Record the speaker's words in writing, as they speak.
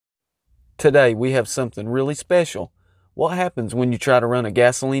Today we have something really special. What happens when you try to run a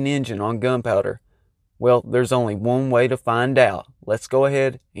gasoline engine on gunpowder? Well, there's only one way to find out. Let's go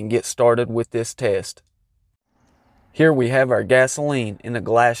ahead and get started with this test. Here we have our gasoline in a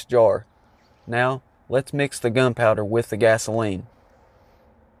glass jar. Now, let's mix the gunpowder with the gasoline.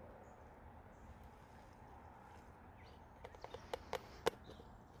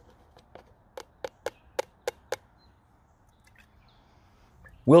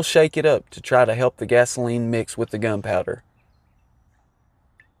 We'll shake it up to try to help the gasoline mix with the gunpowder.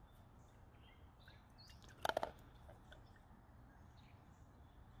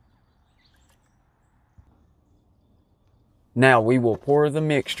 Now we will pour the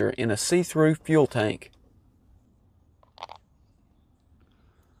mixture in a see-through fuel tank.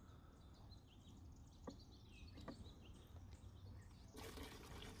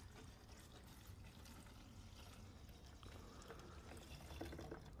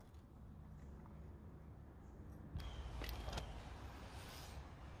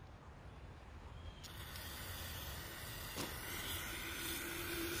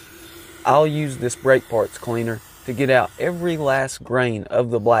 I'll use this brake parts cleaner to get out every last grain of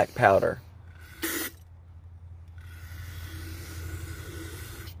the black powder.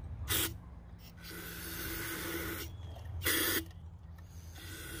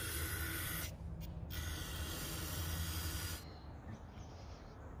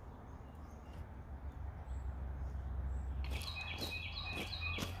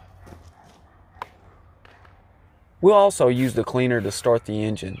 We'll also use the cleaner to start the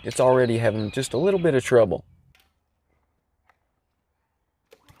engine. It's already having just a little bit of trouble.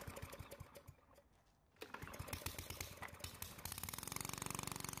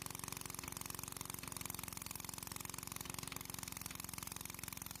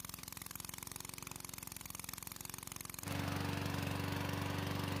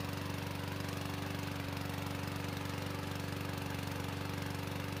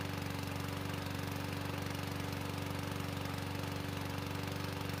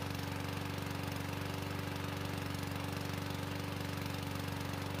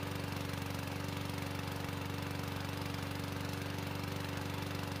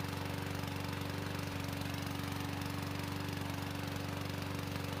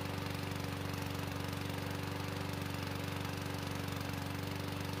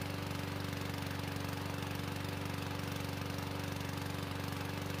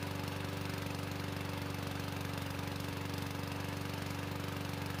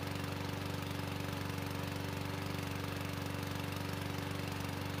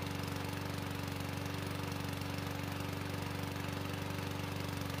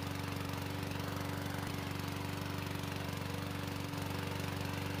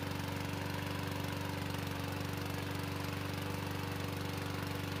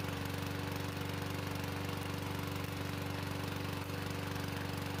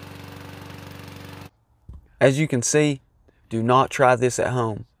 As you can see, do not try this at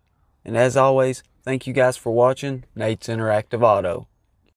home. And as always, thank you guys for watching Nate's Interactive Auto.